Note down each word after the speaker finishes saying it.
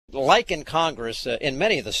like in Congress, in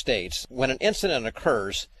many of the states, when an incident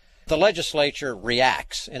occurs, the legislature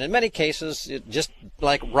reacts. And in many cases, just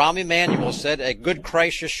like Rahm Emanuel said, a good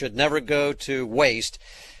crisis should never go to waste,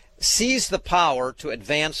 seize the power to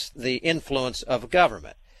advance the influence of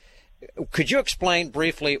government. Could you explain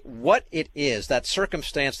briefly what it is, that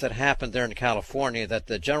circumstance that happened there in California that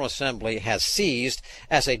the General Assembly has seized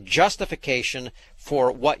as a justification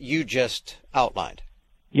for what you just outlined?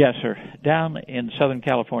 Yes, sir. Down in Southern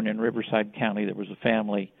California in Riverside County, there was a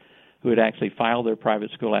family who had actually filed their private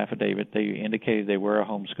school affidavit. They indicated they were a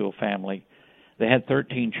homeschool family. They had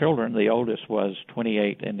 13 children. The oldest was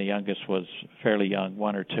 28, and the youngest was fairly young,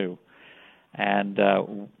 1 or 2. And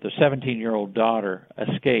the 17-year-old daughter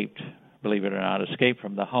escaped, believe it or not, escaped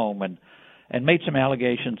from the home and made some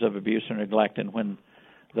allegations of abuse or neglect. And when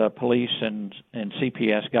the police and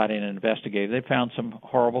CPS got in and investigated, they found some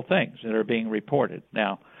horrible things that are being reported.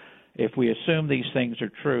 Now, if we assume these things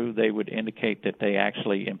are true, they would indicate that they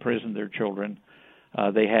actually imprisoned their children.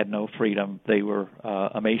 They had no freedom. They were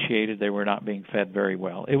emaciated. They were not being fed very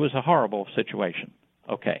well. It was a horrible situation.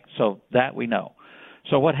 Okay, so that we know.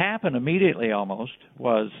 So what happened immediately almost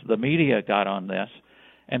was the media got on this,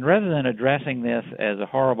 and rather than addressing this as a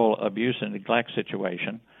horrible abuse and neglect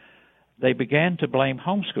situation, they began to blame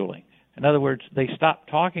homeschooling. In other words, they stopped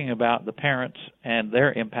talking about the parents and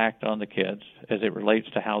their impact on the kids as it relates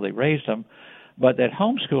to how they raised them, but that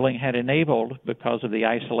homeschooling had enabled, because of the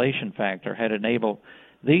isolation factor, had enabled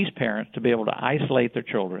these parents to be able to isolate their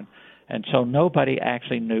children, and so nobody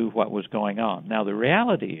actually knew what was going on. Now, the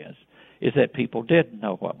reality is that people did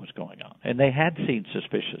know what was going on, and they had seen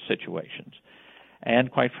suspicious situations.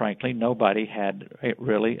 And quite frankly, nobody had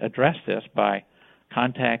really addressed this by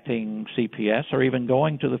contacting CPS or even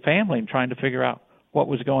going to the family and trying to figure out what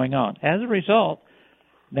was going on. As a result,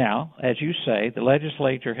 now, as you say, the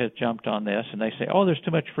legislature has jumped on this, and they say, oh, there's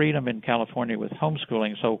too much freedom in California with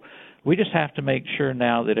homeschooling, so we just have to make sure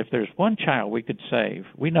now that if there's one child we could save,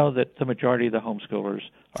 we know that the majority of the homeschoolers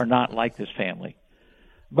are not like this family.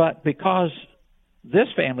 But because this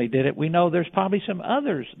family did it, we know there's probably some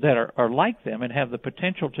others that are like them and have the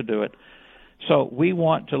potential to do it. So we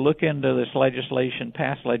want to look into this legislation,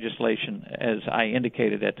 pass legislation, as I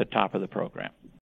indicated at the top of the program.